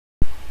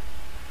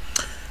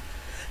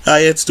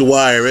Hi, it's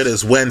Dwyer. It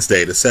is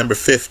Wednesday, December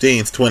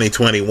 15th,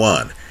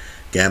 2021.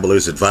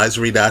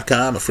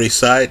 GamblersAdvisory.com, a free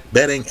site.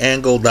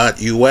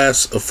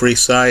 BettingAngle.us, a free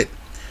site.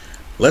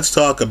 Let's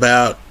talk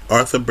about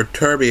Artur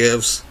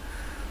Beterbiev's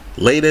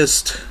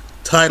latest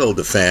title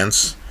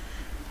defense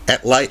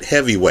at light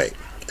heavyweight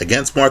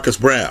against Marcus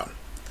Browne.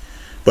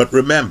 But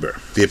remember,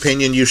 the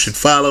opinion you should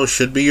follow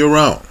should be your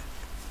own.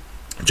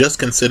 Just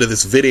consider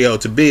this video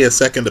to be a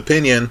second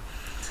opinion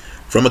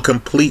from a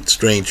complete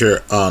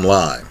stranger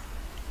online.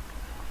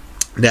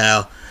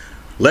 Now,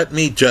 let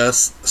me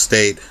just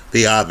state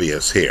the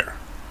obvious here.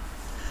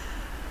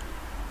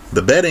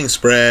 The betting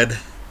spread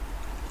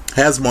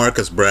has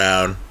Marcus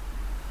Browne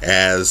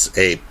as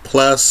a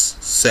plus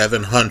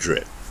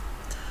 700.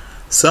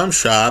 Some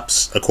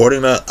shops,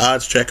 according to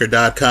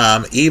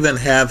oddschecker.com, even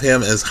have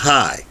him as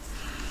high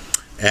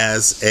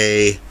as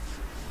a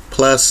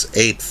plus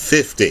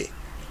 850.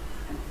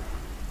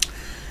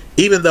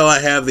 Even though I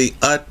have the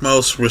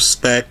utmost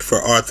respect for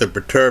Artur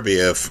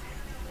Beterbiev,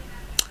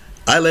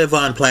 I live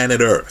on planet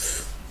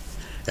Earth,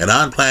 and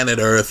on planet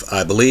Earth,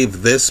 I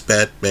believe this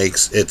bet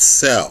makes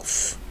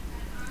itself.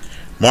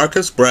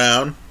 Marcus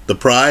Browne, the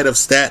pride of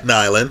Staten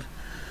Island.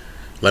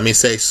 Let me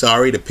say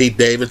sorry to Pete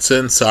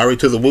Davidson, sorry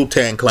to the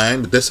Wu-Tang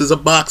Clan, but this is a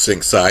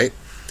boxing site.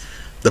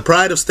 The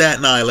pride of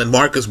Staten Island,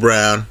 Marcus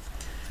Browne,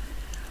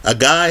 a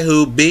guy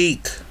who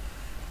beat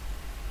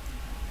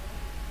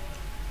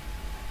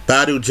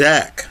Badu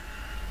Jack,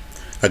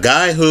 a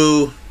guy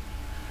who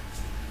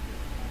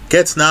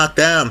gets knocked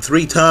down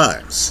 3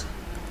 times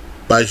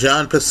by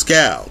Jean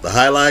Pascal. The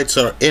highlights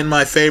are in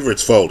my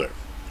favorites folder.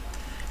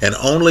 And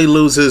only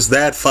loses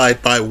that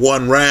fight by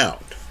 1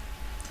 round.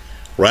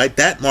 Right?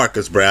 That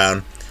Marcus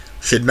Browne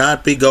should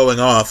not be going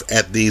off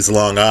at these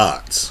long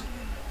odds.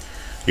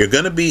 You're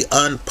going to be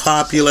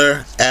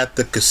unpopular at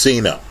the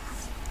casino.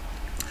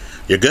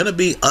 You're going to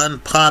be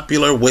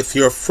unpopular with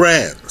your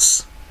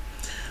friends.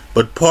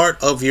 But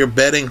part of your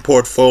betting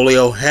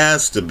portfolio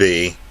has to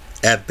be,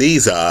 at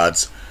these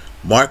odds,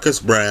 Marcus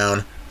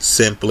Browne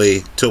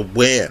simply to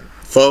win.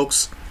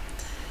 Folks,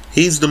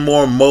 he's the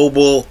more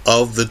mobile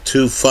of the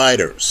 2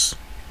 fighters.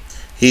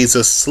 He's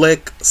a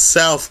slick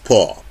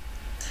southpaw.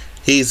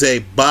 He's a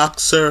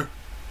boxer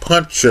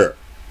puncher.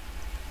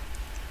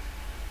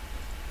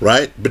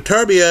 Right?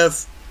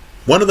 Beterbiev,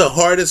 one of the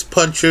hardest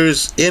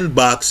punchers in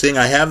boxing.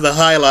 I have the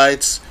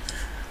highlights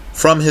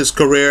from his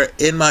career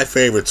in my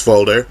favorites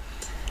folder.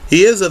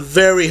 He is a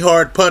very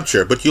hard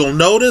puncher, but you'll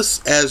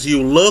notice as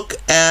you look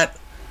at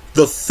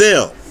the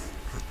film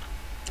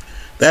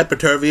that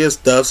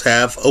Beterbiev does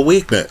have a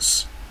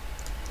weakness.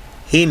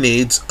 He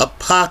needs a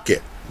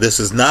pocket. This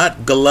is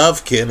not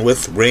Golovkin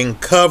with ring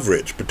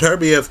coverage.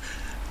 Beterbiev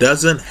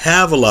doesn't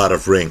have a lot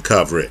of ring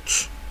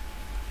coverage.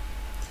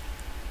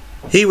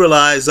 He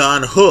relies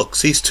on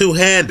hooks. He's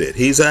two-handed.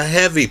 He's a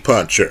heavy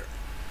puncher.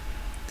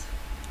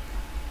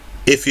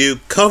 If you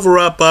cover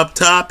up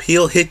top,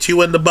 he'll hit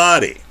you in the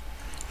body.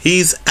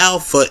 He's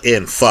alpha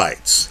in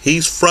fights.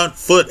 He's front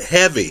foot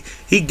heavy.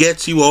 He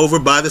gets you over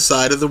by the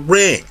side of the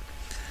ring.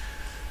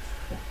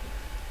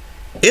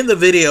 In the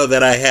video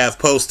that I have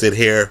posted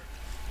here,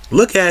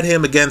 look at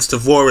him against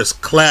Tavoris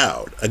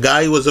Cloud, a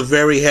guy who was a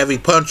very heavy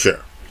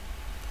puncher.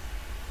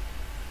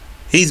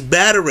 He's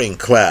battering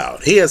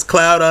Cloud. He has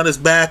Cloud on his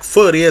back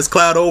foot. He has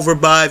Cloud over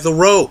by the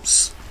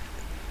ropes.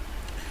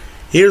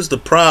 Here's the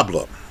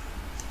problem,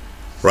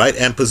 right?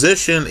 And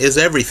position is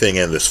everything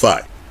in this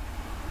fight.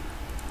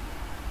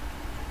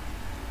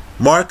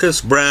 Marcus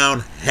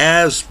Browne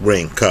has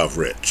ring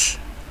coverage.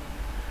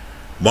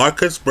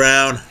 Marcus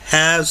Browne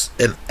has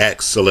an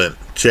excellent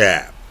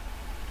jab.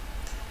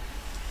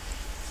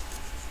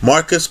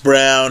 Marcus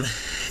Browne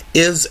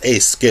is a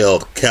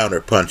skilled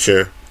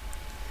counterpuncher.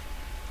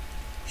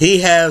 He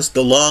has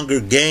the longer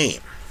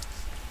game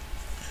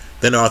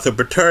than Artur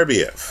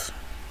Beterbiev.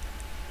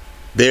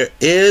 There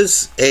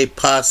is a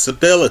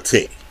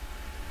possibility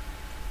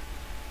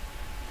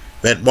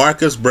that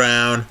Marcus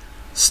Browne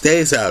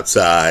stays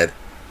outside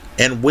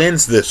and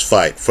wins this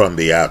fight from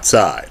the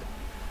outside.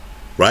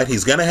 Right?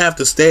 He's going to have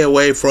to stay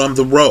away from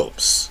the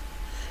ropes.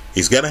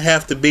 He's going to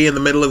have to be in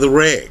the middle of the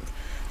ring.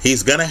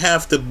 He's going to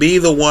have to be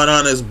the one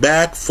on his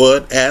back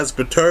foot as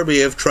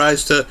Beterbiev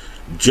tries to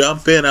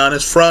jump in on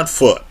his front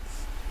foot.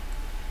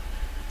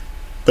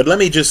 But let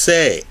me just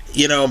say,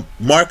 you know,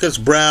 Marcus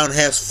Browne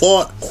has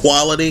fought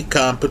quality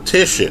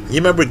competition. You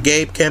remember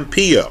Gabe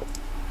Campillo,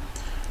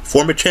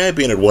 former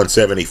champion at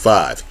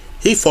 175.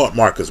 He fought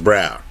Marcus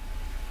Browne.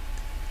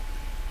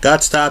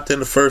 Got stopped in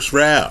the first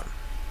round.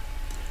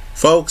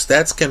 Folks,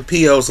 that's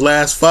Campillo's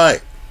last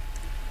fight.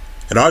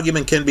 An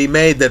argument can be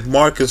made that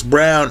Marcus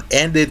Browne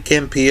ended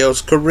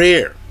Campillo's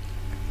career.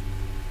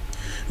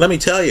 Let me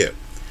tell you,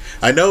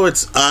 I know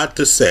it's odd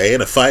to say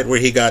in a fight where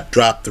he got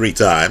dropped 3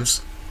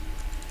 times,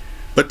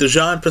 but the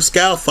Jean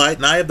Pascal fight,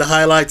 and I have the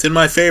highlights in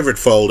my favorite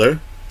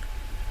folder,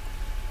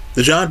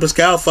 the Jean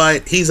Pascal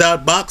fight, he's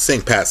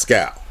outboxing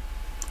Pascal.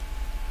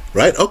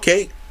 Right?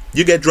 Okay,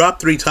 you get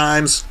dropped 3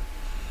 times,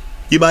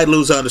 you might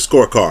lose on the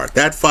scorecard.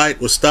 That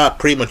fight was stopped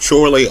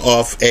prematurely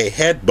off a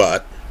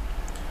headbutt.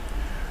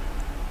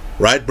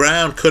 Right?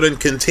 Browne couldn't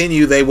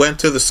continue. They went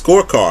to the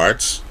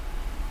scorecards.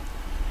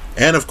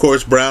 And, of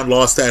course, Browne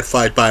lost that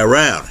fight by a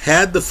round.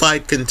 Had the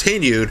fight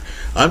continued,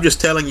 I'm just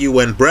telling you,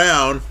 when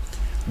Browne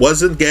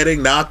wasn't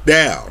getting knocked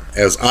down,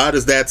 as odd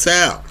as that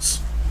sounds,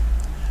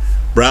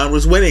 Browne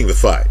was winning the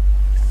fight.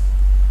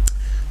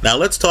 Now,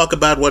 let's talk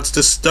about what's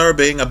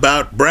disturbing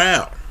about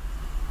Browne.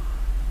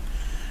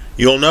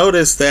 You'll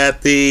notice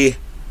that the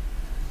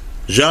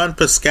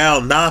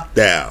Jean-Pascal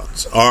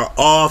knockdowns are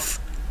off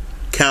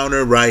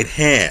counter right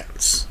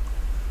hands.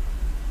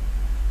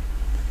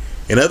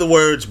 In other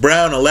words,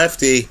 Browne, a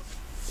lefty,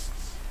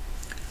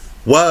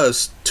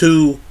 was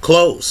too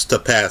close to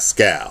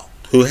Pascal,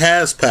 who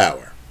has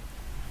power,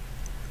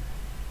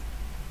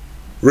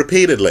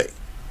 repeatedly.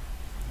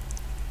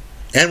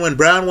 And when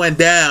Browne went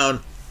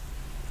down,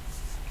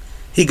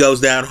 he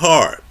goes down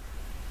hard.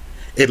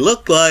 It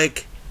looked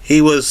like he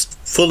was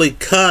fully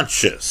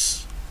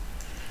conscious,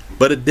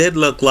 but it did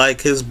look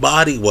like his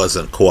body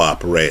wasn't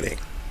cooperating.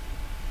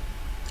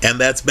 And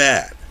that's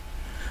bad.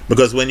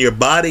 Because when your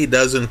body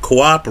doesn't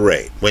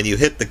cooperate, when you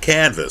hit the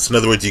canvas, in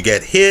other words, you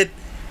get hit,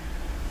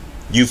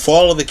 you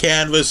follow the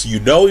canvas,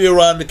 you know you're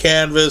on the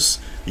canvas,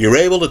 you're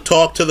able to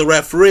talk to the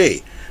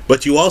referee,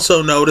 but you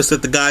also notice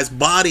that the guy's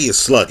body is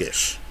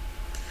sluggish.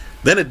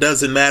 Then it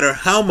doesn't matter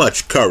how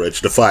much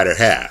courage the fighter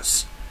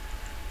has.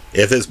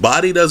 If his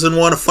body doesn't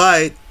want to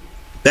fight,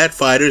 that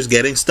fighter's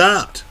getting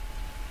stopped.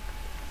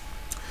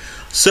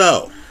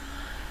 So,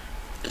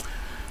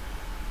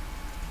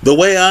 the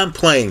way I'm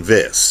playing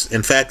this,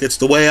 in fact, it's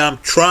the way I'm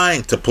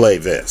trying to play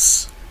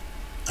this.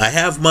 I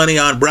have money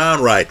on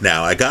Browne right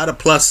now. I got a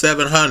plus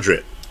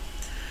 700,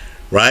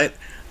 right?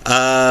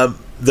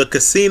 The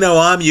casino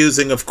I'm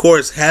using, of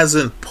course,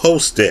 hasn't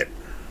posted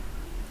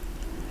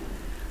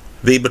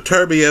the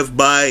Beterbiev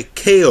by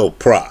KO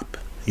prop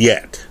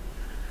yet,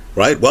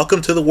 right?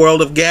 Welcome to the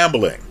world of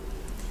gambling.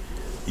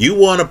 You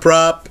want a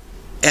prop,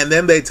 and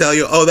then they tell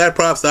you, oh, that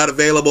prop's not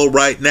available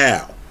right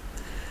now.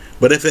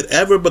 But if it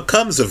ever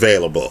becomes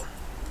available,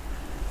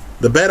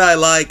 the bet I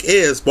like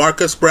is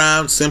Marcus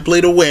Browne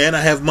simply to win.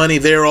 I have money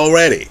there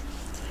already.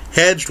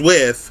 Hedged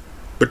with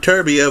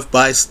Beterbiev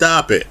by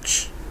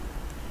stoppage.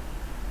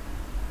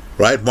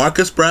 Right?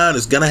 Marcus Browne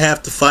is going to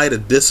have to fight a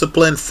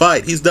disciplined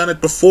fight. He's done it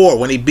before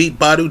when he beat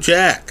Badou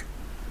Jack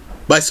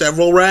by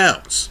several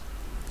rounds.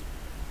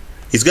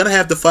 He's going to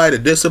have to fight a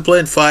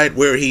disciplined fight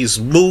where he's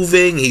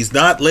moving, he's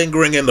not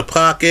lingering in the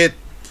pocket.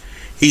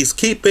 He's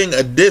keeping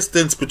a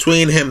distance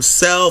between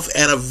himself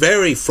and a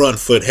very front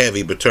foot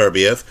heavy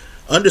Beterbiev.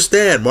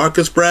 Understand,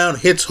 Marcus Browne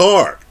hits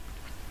hard.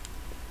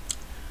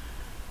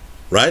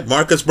 Right?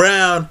 Marcus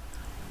Browne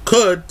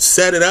could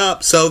set it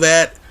up so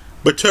that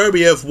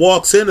Beterbiev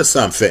walks into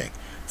something.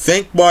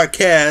 Think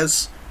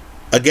Marquez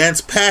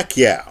against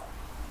Pacquiao.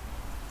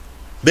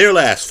 Their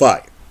last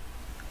fight.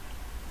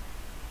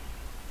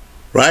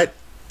 Right?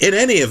 In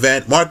any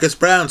event, Marcus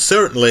Browne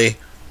certainly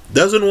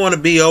doesn't want to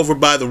be over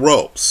by the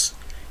ropes.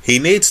 He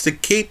needs to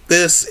keep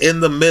this in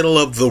the middle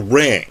of the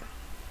ring.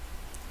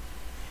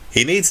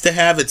 He needs to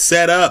have it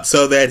set up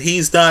so that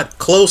he's not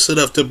close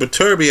enough to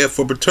Beterbiev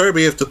for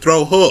Beterbiev to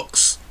throw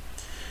hooks.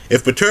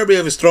 If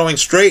Beterbiev is throwing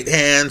straight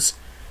hands,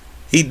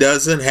 he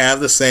doesn't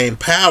have the same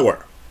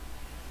power.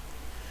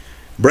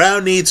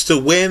 Browne needs to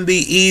win the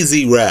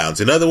easy rounds.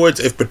 In other words,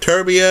 if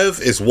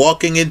Beterbiev is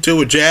walking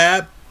into a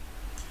jab,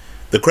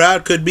 the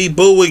crowd could be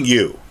booing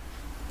you.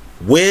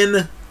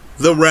 Win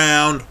the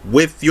round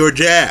with your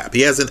jab.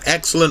 He has an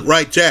excellent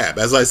right jab.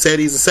 As I said,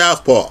 he's a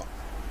southpaw.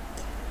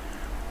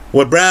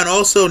 What Browne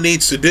also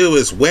needs to do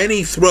is when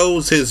he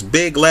throws his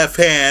big left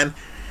hand,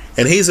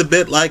 and he's a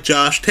bit like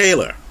Josh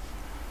Taylor,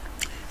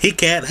 he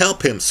can't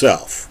help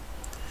himself.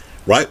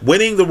 Right?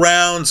 Winning the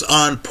rounds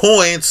on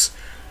points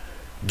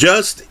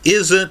just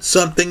isn't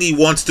something he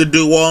wants to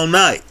do all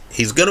night.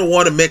 He's going to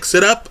want to mix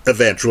it up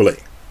eventually.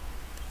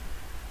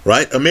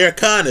 Right? Amir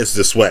Khan is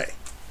this way.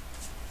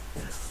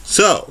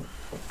 So,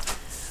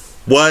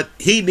 what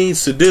he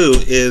needs to do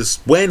is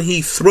when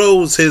he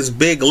throws his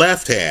big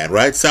left hand,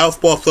 right?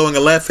 Southpaw throwing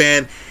a left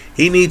hand,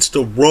 he needs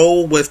to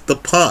roll with the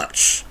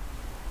punch.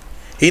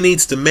 He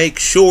needs to make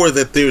sure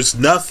that there's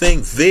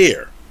nothing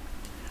there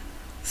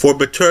for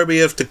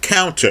Beterbiev to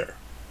counter.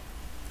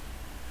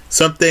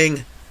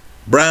 Something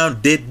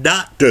Browne did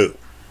not do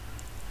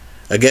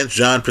against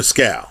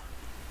Jean-Pascal.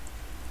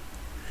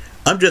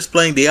 I'm just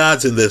playing the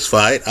odds in this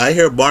fight. I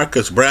hear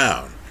Marcus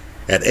Browne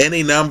at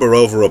any number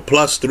over a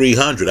plus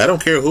 300. I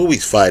don't care who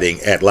he's fighting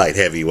at light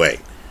heavyweight.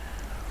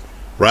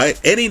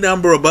 Right? Any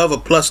number above a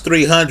plus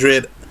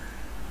 300,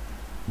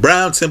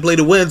 Browne simply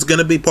to win is going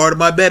to be part of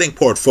my betting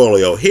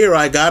portfolio. Here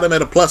I got him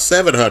at a plus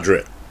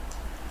 700.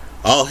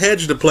 I'll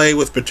hedge the play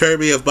with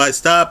Beterbiev by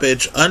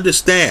stoppage.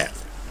 Understand,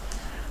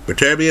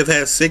 Beterbiev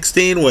has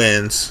 16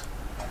 wins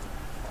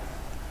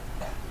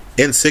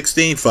in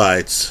 16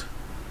 fights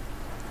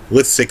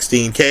with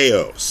 16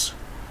 KOs.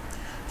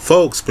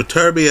 Folks,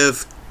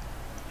 Beterbiev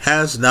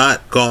has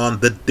not gone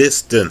the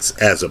distance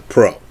as a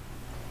pro.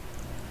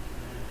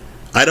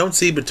 I don't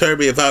see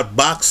Beterbiev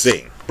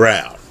outboxing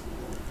Browne.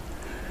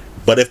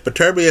 But if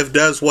Beterbiev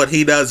does what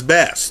he does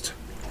best,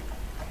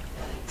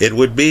 it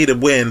would be to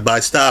win by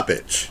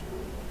stoppage.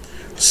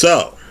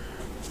 So,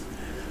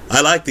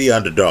 I like the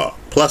underdog,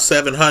 plus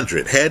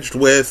 700, hedged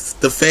with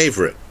the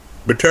favorite,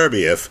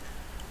 Beterbiev,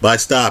 by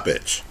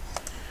stoppage.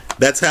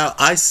 That's how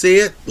I see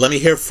it. Let me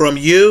hear from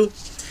you.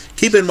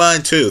 Keep in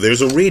mind, too,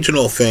 there's a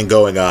regional thing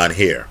going on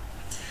here.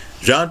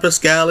 Jean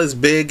Pascal is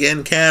big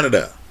in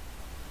Canada.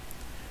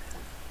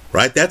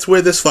 Right? That's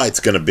where this fight's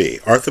going to be.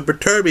 Artur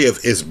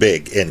Beterbiev is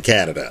big in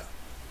Canada.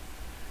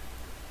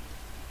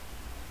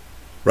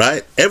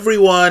 Right?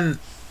 Everyone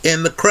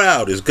in the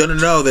crowd is going to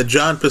know that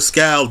Jean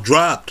Pascal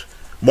dropped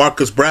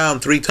Marcus Browne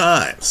 3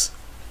 times.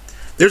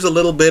 There's a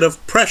little bit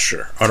of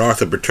pressure on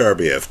Artur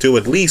Beterbiev to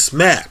at least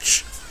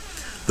match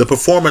the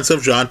performance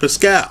of Jean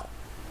Pascal.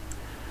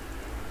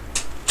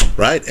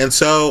 Right? And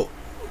so,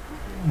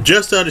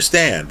 just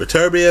understand,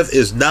 Beterbiev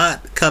is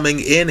not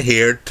coming in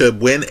here to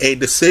win a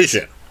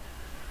decision.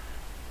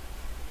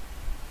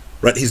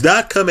 Right? He's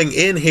not coming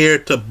in here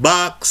to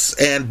box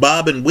and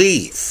bob and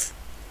weave.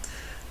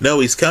 No,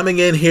 he's coming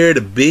in here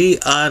to be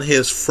on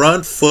his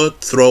front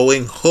foot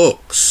throwing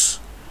hooks.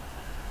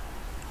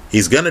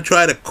 He's going to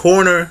try to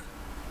corner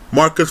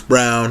Marcus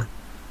Browne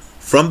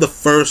from the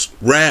first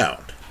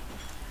round.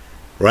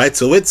 Right?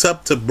 So it's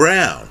up to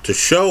Browne to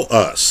show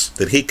us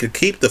that he could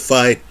keep the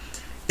fight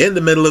in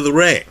the middle of the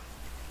ring.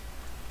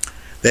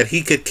 That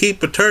he could keep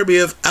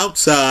Beterbiev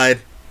outside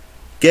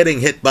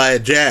getting hit by a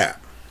jab.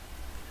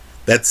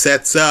 That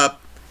sets up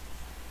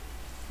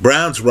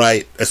Browne's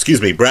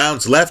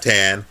left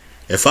hand.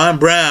 If I'm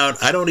Browne,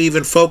 I don't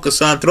even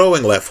focus on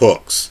throwing left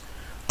hooks.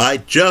 I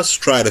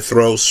just try to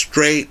throw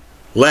straight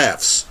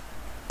lefts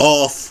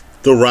off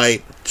the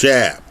right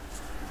jab.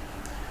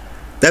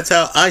 That's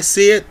how I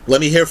see it.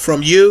 Let me hear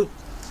from you.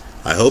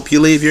 I hope you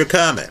leave your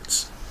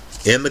comments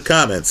in the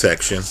comment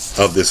section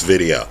of this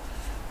video.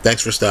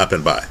 Thanks for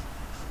stopping by.